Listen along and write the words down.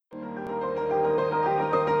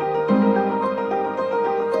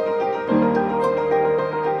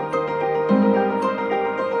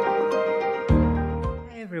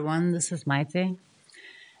everyone. This is Maite.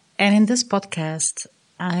 And in this podcast,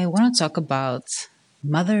 I want to talk about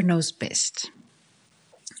Mother Knows Best.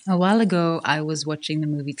 A while ago, I was watching the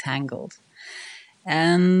movie Tangled.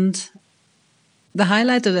 And the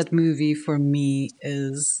highlight of that movie for me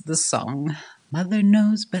is the song Mother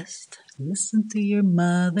Knows Best. Listen to your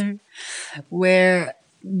mother. Where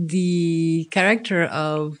the character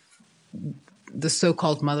of the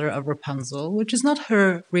so-called mother of Rapunzel, which is not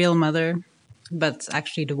her real mother, but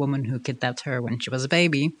actually the woman who kidnapped her when she was a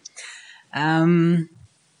baby,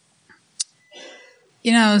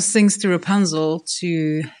 sings to Rapunzel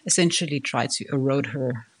to essentially try to erode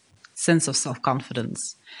her sense of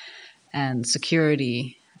self-confidence and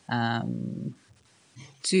security,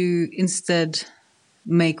 to instead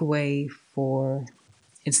make way for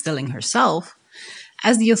instilling herself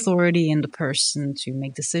as the authority and the person to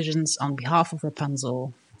make decisions on behalf of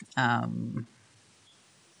Rapunzel,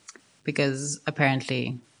 because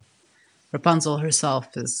apparently Rapunzel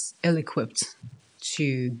herself is ill-equipped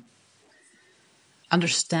to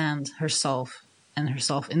understand herself and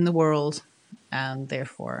herself in the world, and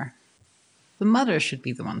therefore the mother should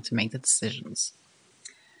be the one to make the decisions.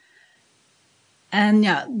 And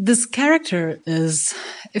yeah, this character is,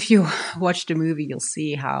 if you watch the movie, you'll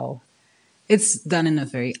see how it's done in a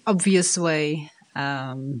very obvious way.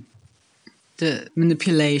 The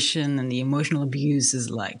manipulation and the emotional abuse is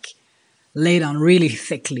like laid on really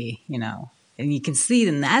thickly, and you can see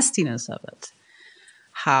the nastiness of it.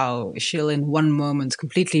 How she'll in one moment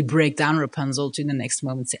completely break down Rapunzel, to the next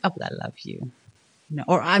moment say, "Oh, but I love you,"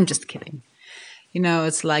 or "I'm just kidding."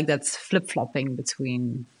 It's like that's flip-flopping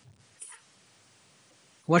between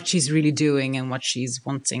what she's really doing and what she's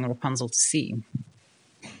wanting Rapunzel to see.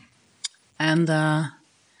 And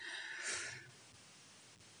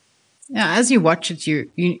as you watch it,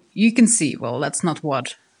 you can see, well, that's not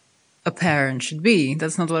what a parent should be.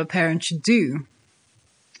 That's not what a parent should do.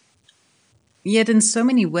 Yet in so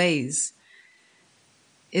many ways,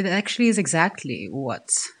 it actually is exactly what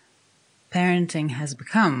parenting has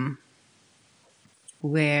become,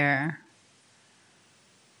 where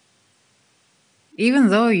even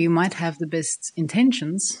though you might have the best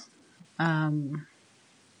intentions,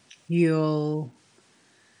 you'll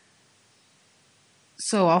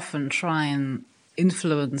so often try and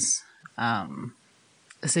influence a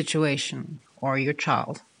situation or your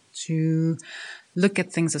child to look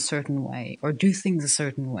at things a certain way or do things a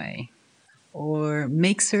certain way or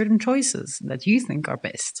make certain choices that you think are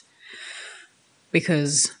best.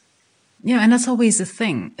 Because, and that's always the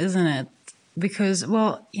thing, isn't it? Because,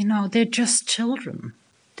 they're just children.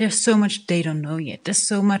 There's so much they don't know yet. There's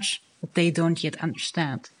so much that they don't yet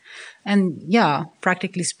understand. And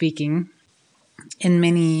practically speaking, in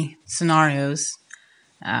many scenarios,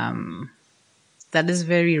 that is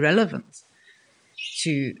very relevant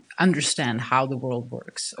to understand how the world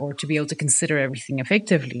works or to be able to consider everything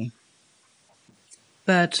effectively.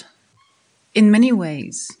 But in many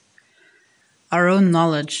ways, our own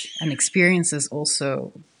knowledge and experiences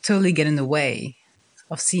also totally get in the way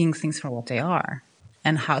of seeing things for what they are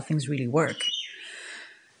and how things really work.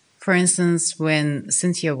 For instance, when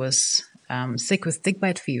Cynthia was sick with tick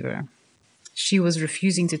bite fever, she was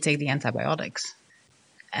refusing to take the antibiotics.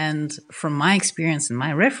 And from my experience and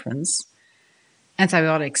my reference,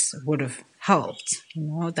 antibiotics would have helped.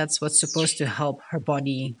 That's what's supposed to help her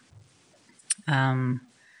body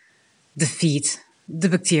defeat the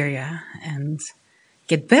bacteria and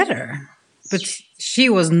get better. But she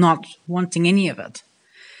was not wanting any of it.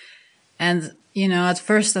 And, at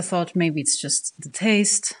first I thought maybe it's just the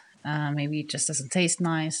taste. Maybe it just doesn't taste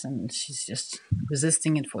nice and she's just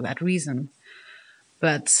resisting it for that reason.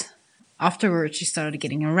 But afterwards, she started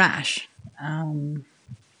getting a rash,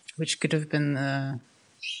 which could have been an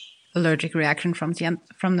allergic reaction from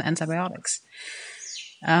the antibiotics.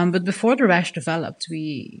 But before the rash developed,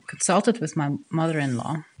 we consulted with my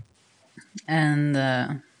mother-in-law,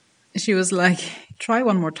 and she was like, "Try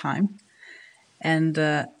one more time, and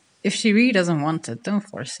if she really doesn't want it, don't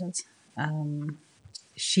force it.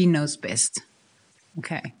 She knows best."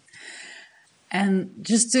 Okay. And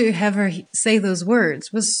just to have her say those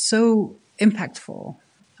words was so impactful.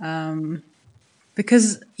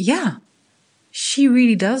 Because, she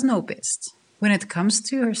really does know best when it comes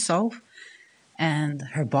to herself and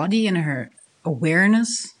her body and her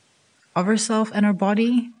awareness of herself and her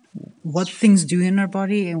body, what things do in her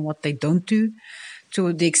body and what they don't do,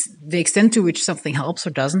 to the extent to which something helps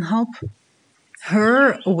or doesn't help.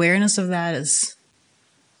 Her awareness of that is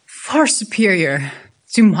far superior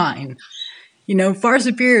to mine. Far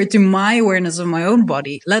superior to my awareness of my own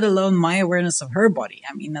body, let alone my awareness of her body.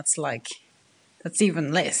 I mean, that's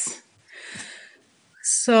even less.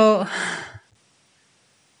 So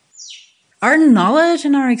our knowledge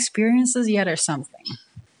and our experiences, yeah, are something.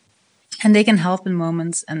 And they can help in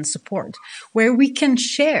moments and support where we can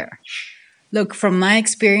share. Look, from my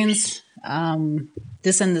experience,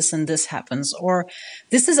 this and this and this happens, or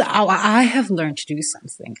this is how I have learned to do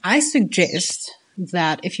something. I suggest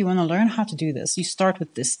that if you want to learn how to do this, you start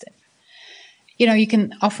with this step. You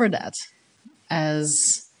can offer that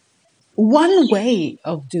as one way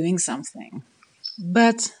of doing something,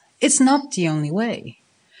 but it's not the only way.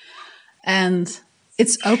 And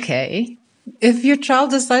it's okay if your child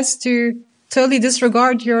decides to totally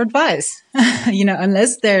disregard your advice,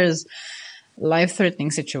 unless there's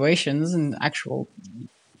life-threatening situations and actual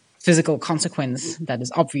physical consequence that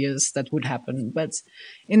is obvious that would happen. But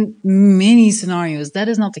in many scenarios, that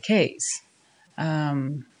is not the case.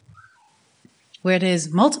 Where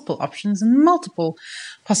there's multiple options and multiple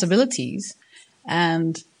possibilities,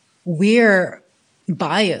 and we're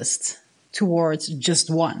biased towards just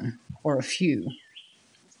one or a few.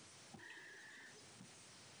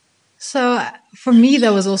 So for me,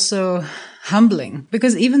 that was also humbling,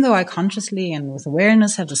 because even though I consciously and with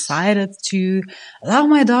awareness have decided to allow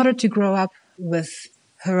my daughter to grow up with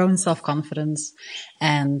her own self-confidence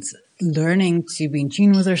and learning to be in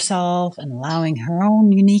tune with herself and allowing her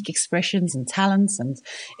own unique expressions and talents and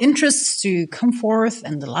interests to come forth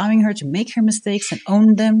and allowing her to make her mistakes and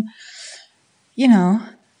own them,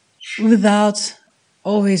 without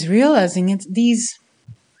always realizing it, these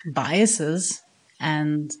biases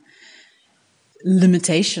and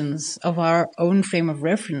limitations of our own frame of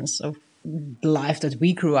reference of the life that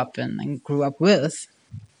we grew up in and grew up with,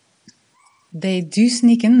 they do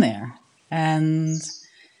sneak in there. And,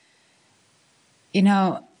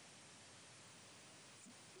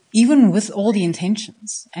 even with all the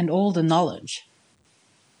intentions and all the knowledge,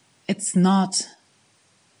 it's not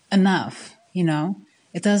enough,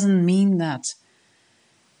 It doesn't mean that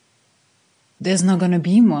there's not going to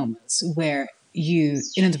be moments where you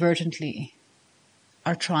inadvertently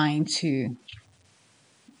are trying to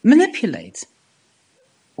manipulate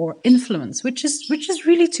or influence, which is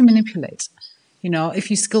really to manipulate. If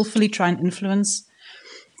you skillfully try and influence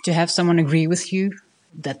to have someone agree with you,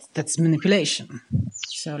 that's manipulation.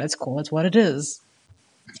 So let's call it what it is.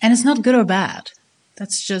 And it's not good or bad.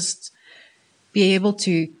 That's just be able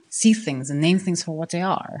to see things and name things for what they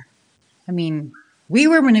are. I mean, we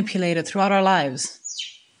were manipulated throughout our lives,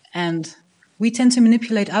 and we tend to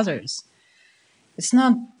manipulate others. It's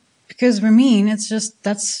not because we're mean, it's just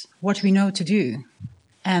that's what we know to do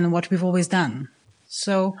and what we've always done.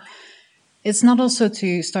 So it's not also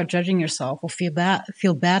to start judging yourself or feel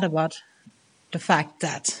bad about the fact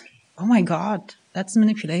that, oh my God, that's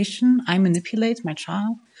manipulation. I manipulate my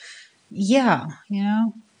child. Yeah,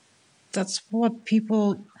 that's what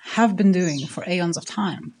people have been doing for aeons of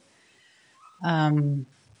time.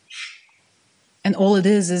 And all it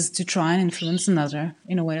is to try and influence another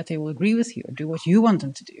in a way that they will agree with you or do what you want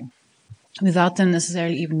them to do, without them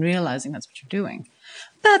necessarily even realizing that's what you're doing.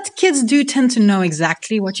 But kids do tend to know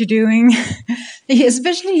exactly what you're doing,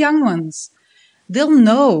 especially young ones. They'll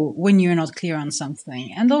know when you're not clear on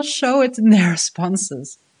something, and they'll show it in their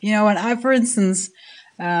responses. When I, for instance,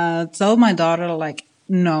 tell my daughter, like,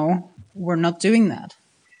 no, we're not doing that.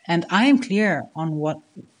 And I am clear on what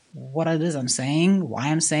it is I'm saying, why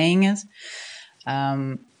I'm saying it.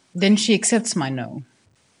 Then she accepts my no.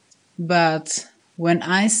 But when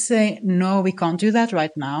I say, no, we can't do that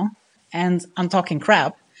right now, and I'm talking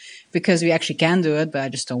crap, because we actually can do it, but I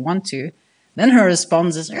just don't want to, then her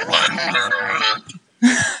response is,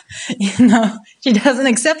 she doesn't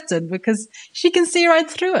accept it because she can see right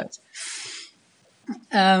through it.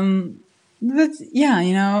 But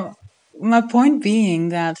yeah, my point being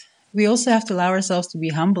that we also have to allow ourselves to be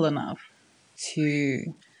humble enough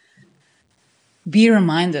to be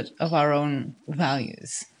reminded of our own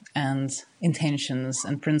values and intentions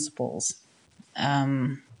and principles,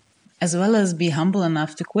 as well as be humble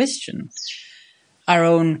enough to question our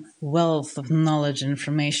own wealth of knowledge,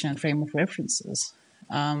 information, and frame of references.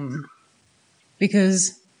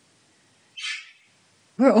 Because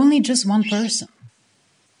we're only just one person,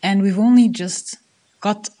 and we've only just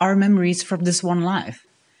got our memories from this one life.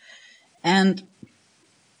 And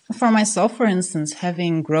for myself, for instance,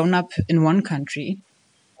 having grown up in one country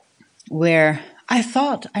where I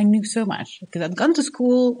thought I knew so much, because I'd gone to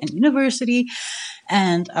school and university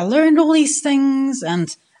and I learned all these things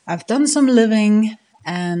and I've done some living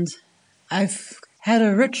and I've had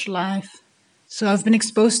a rich life. So I've been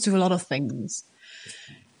exposed to a lot of things.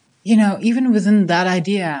 Even within that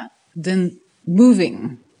idea, then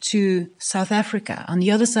moving to South Africa on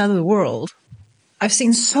the other side of the world, I've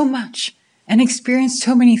seen so much and experienced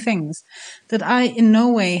so many things that I in no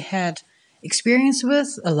way had experience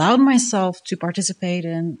with, allowed myself to participate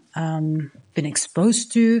in, been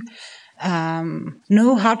exposed to,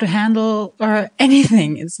 know how to handle or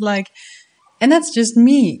anything. It's like, and that's just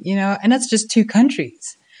me, and that's just 2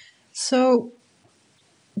 countries. So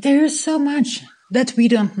there is so much that we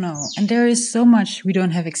don't know, and there is so much we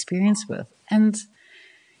don't have experience with. And,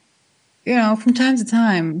 from time to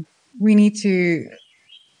time, we need to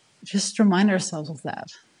just remind ourselves of that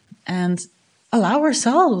and allow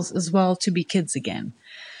ourselves as well to be kids again,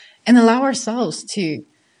 and allow ourselves to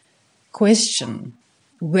question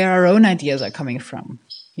where our own ideas are coming from,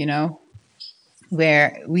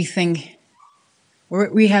 where we think, or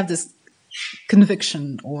we have this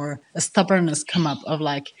conviction or a stubbornness come up of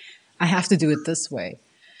like, I have to do it this way,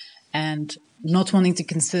 and not wanting to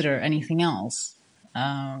consider anything else.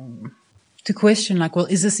 To question like, well,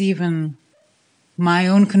 is this even my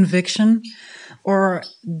own conviction, or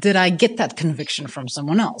did I get that conviction from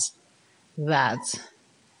someone else that,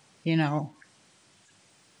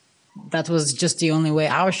 that was just the only way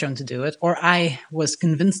I was shown to do it, or I was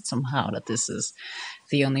convinced somehow that this is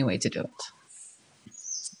the only way to do it.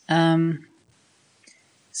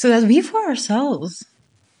 So that we for ourselves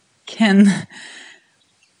can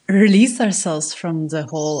release ourselves from the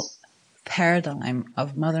whole paradigm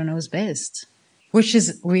of mother knows best, which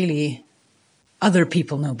is really other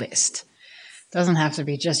people know best. It doesn't have to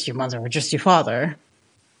be just your mother or just your father.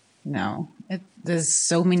 There's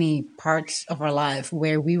so many parts of our life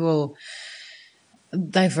where we will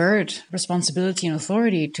divert responsibility and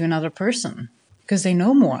authority to another person because they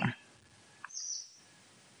know more.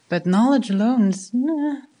 But knowledge alone is,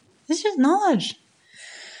 it's just knowledge.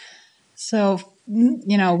 So,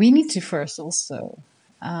 we need to first also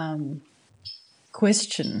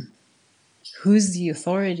question who's the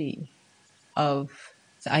authority of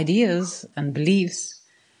the ideas and beliefs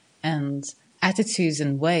and attitudes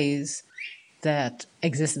and ways that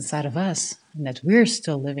exist inside of us and that we're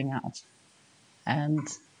still living out. And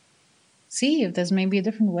see if there's maybe a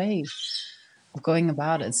different way of going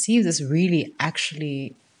about it. See if this really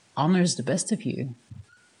actually honors the best of you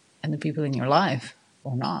and the people in your life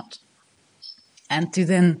or not. And to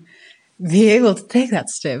then be able to take that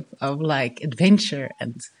step of like adventure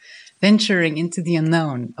and venturing into the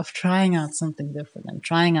unknown, of trying out something different and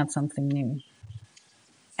trying out something new.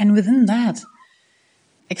 And within that,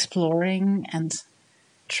 exploring and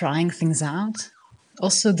trying things out,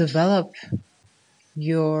 also develop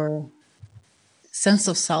your sense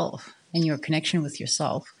of self and your connection with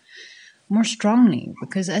yourself more strongly.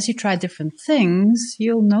 Because as you try different things,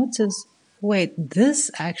 you'll notice, wait,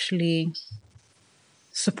 this actually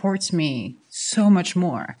supports me so much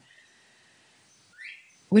more.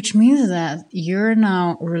 Which means that you're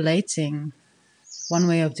now relating one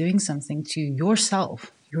way of doing something to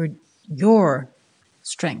yourself, your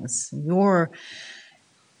strengths, your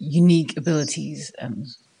unique abilities and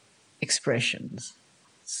expressions.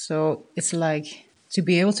 So it's like to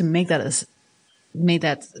be able to make that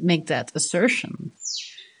assertion,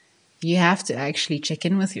 you have to actually check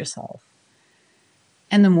in with yourself.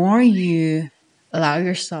 And the more you allow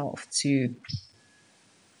yourself to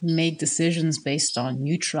make decisions based on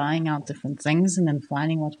you trying out different things and then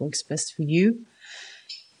finding what works best for you,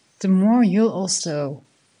 the more you'll also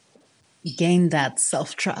gain that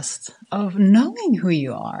self-trust of knowing who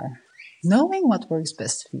you are, knowing what works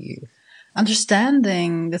best for you,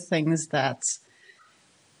 understanding the things that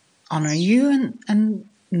honor you, and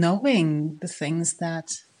knowing the things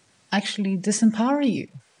that actually disempower you.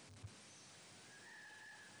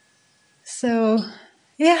 So,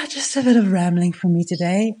 yeah, just a bit of rambling from me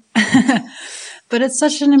today. But it's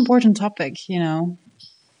such an important topic,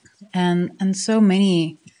 and so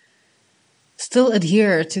many still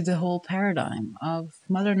adhere to the whole paradigm of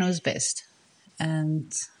mother knows best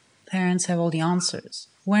and parents have all the answers,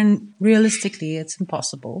 when realistically it's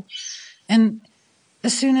impossible. And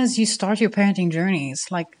as soon as you start your parenting journey,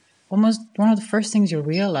 it's like almost one of the first things you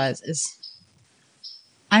realize is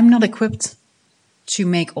I'm not equipped to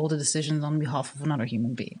make all the decisions on behalf of another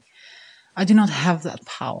human being. I do not have that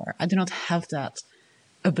power. I do not have that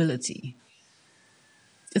ability.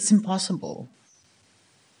 It's impossible.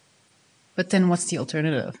 But then what's the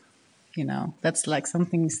alternative? That's like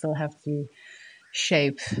something you still have to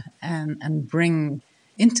shape and bring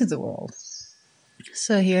into the world.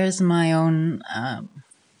 So here's my own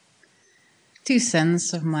 2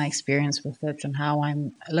 cents of my experience with it and how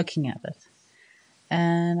I'm looking at it.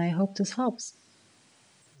 And I hope this helps.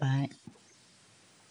 Bye.